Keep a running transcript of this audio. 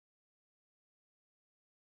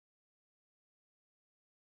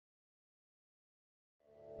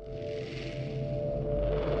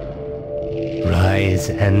Rise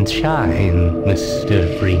and shine,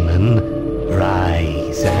 Mr. Freeman.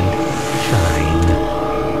 Rise and shine.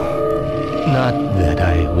 Not that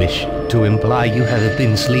I wish to imply you have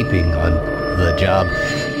been sleeping on the job.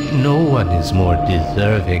 No one is more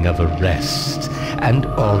deserving of a rest, and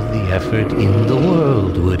all the effort in the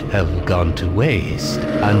world would have gone to waste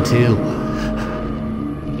until...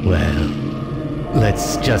 well,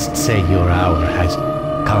 let's just say your hour has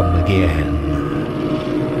come again.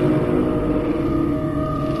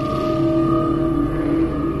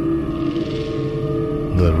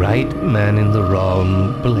 The right man in the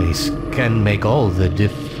wrong place can make all the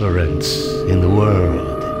difference in the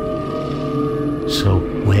world. So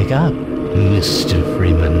wake up, Mr.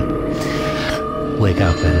 Freeman. Wake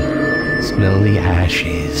up and smell the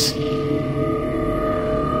ashes.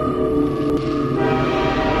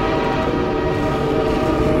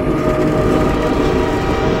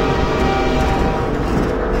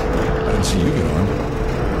 I didn't see you get armed.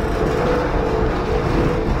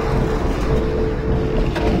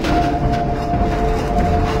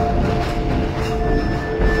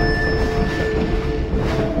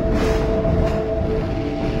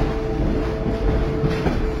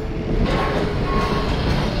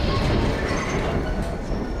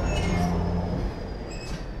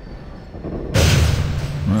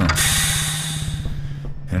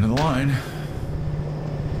 End of the line.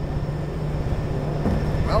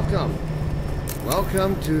 Welcome.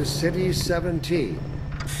 Welcome to City 17.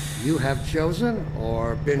 You have chosen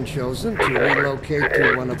or been chosen to relocate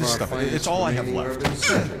to one of our finest it's all I have remaining left. urban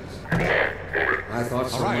centers. I thought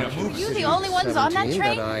so right, much I'm of moving. You the City only ones on that 17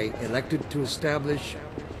 train? that I elected to establish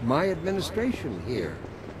my administration here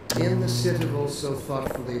in the citadel so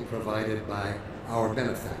thoughtfully provided by our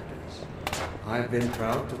benefactors. I've been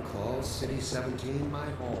proud to call City 17 my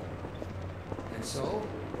home. And so,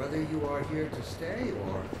 whether you are here to stay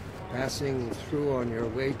or passing through on your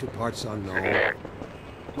way to parts unknown,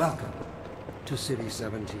 welcome to City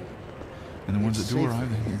 17. And the ones It's that do safe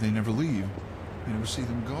arrive, here. they never leave. You never see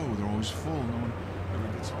them go. They're always full. No one ever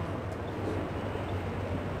gets on.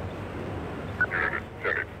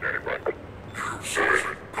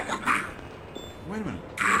 Wait a minute.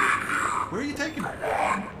 Where are you taking me?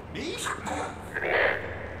 Me?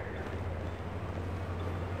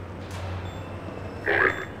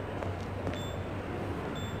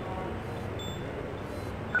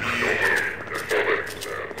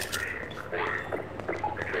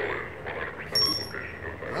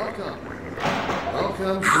 Welcome.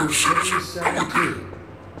 Welcome to City 17.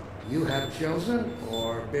 You have chosen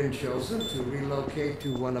or been chosen to relocate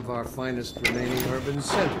to one of our finest remaining urban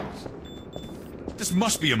centers. This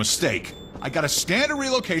must be a mistake. I got a standard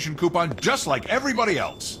relocation coupon just like everybody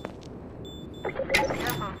else.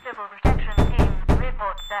 Careful, Civil Protection Team,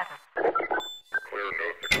 report status. Clear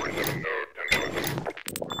node 647 node 10,000.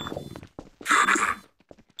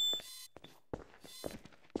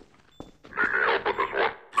 Need any help with this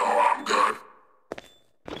one? No, I'm good.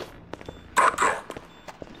 Back up.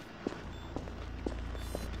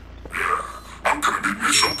 Yeah, I'm gonna need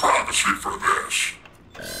me some privacy for this.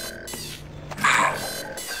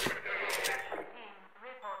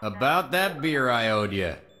 About that beer I owed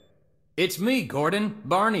you. It's me, Gordon,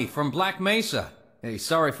 Barney from Black Mesa. Hey,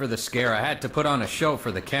 sorry for the scare. I had to put on a show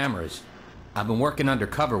for the cameras. I've been working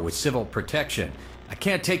undercover with Civil Protection. I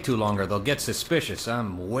can't take too long or they'll get suspicious.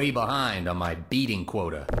 I'm way behind on my beating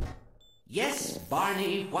quota. Yes,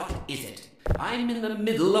 Barney, what is it? I'm in the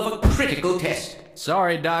middle of a critical test.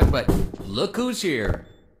 Sorry, Doc, but look who's here.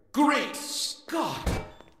 Great Scott!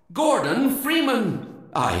 Gordon Freeman!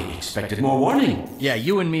 I expected more warning. Yeah,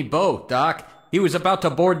 you and me both, Doc. He was about to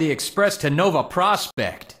board the express to Nova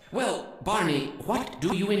Prospect. Well, Barney, what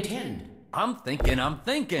do you intend? I'm thinking.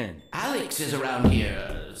 Alex is around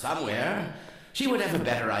here somewhere. She would have a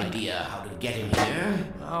better idea how to get him here.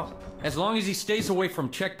 Well, as long as he stays away from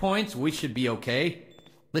checkpoints, we should be okay.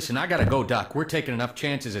 Listen, I gotta go, Doc. We're taking enough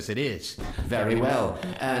chances as it is. Very well.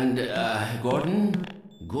 And, Gordon,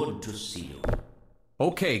 good to see you.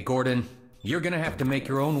 Okay, Gordon. You're gonna have to make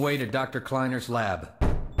your own way to Dr. Kleiner's lab.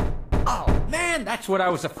 Oh, man, that's what I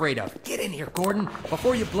was afraid of. Get in here, Gordon,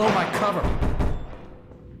 before you blow my cover.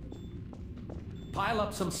 Pile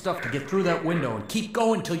up some stuff to get through that window and keep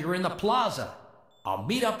going till you're in the plaza. I'll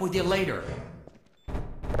meet up with you later.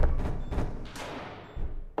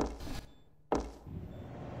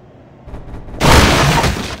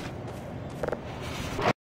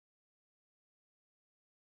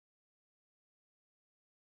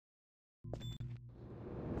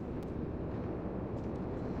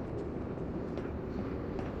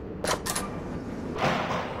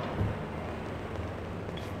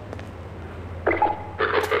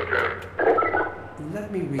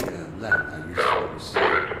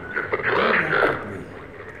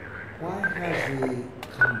 Why has the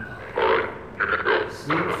compound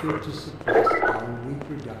seen fit to suppress our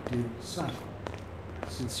reproductive cycle?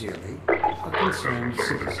 Sincerely, a concerned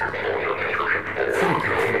citizen. Thank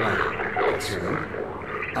you for writing, concerned.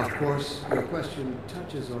 Of course, your question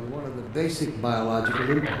touches on one of the basic biological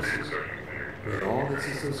impulses, with all its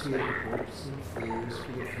associated hopes and fears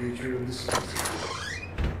for the future of the species.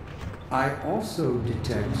 I also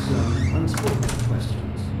detect some unspoken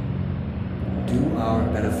questions. Do our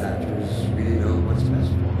benefactors really know what's best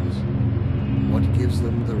for us? What gives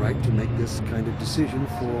them the right to make this kind of decision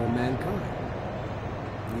for mankind?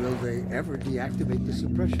 Will they ever deactivate the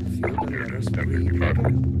suppression field and let us breathe again?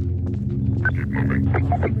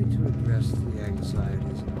 Allow me to address the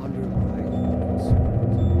anxieties underlying your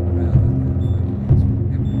concerns, rather than try to answer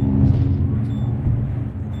every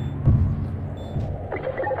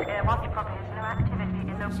Watch copy. No activity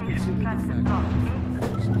in location. Consider the Transit fact blocked.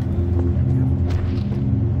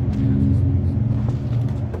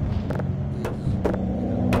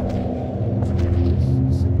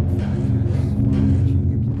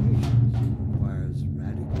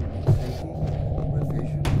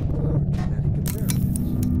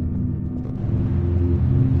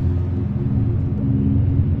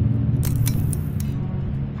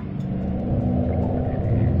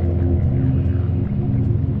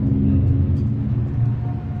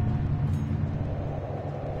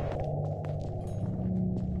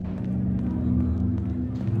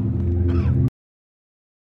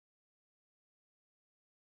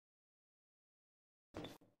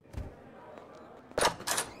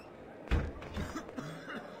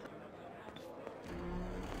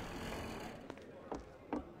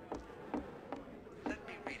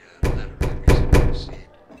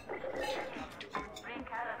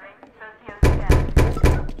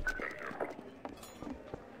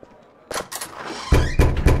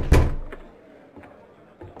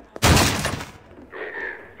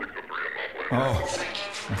 Oh,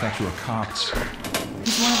 I thought you were cops.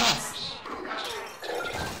 He's one of us.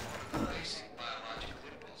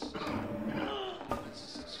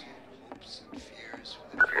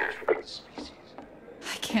 I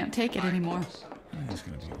can't take it anymore. He's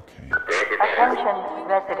gonna be okay. Attention,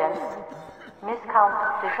 residents. Miscount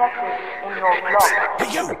detected in your block. Hey,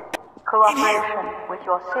 you! Cooperation with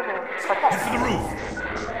your civil protection. Head for the roof!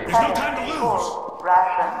 There's no time to lose! Full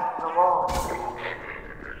ration reward.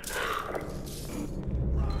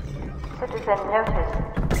 Citizen notice.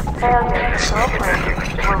 Failure to cooperate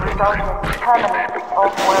will result in permanent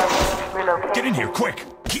off-world relocation. Get in here, quick!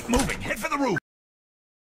 Keep moving! Head for the roof!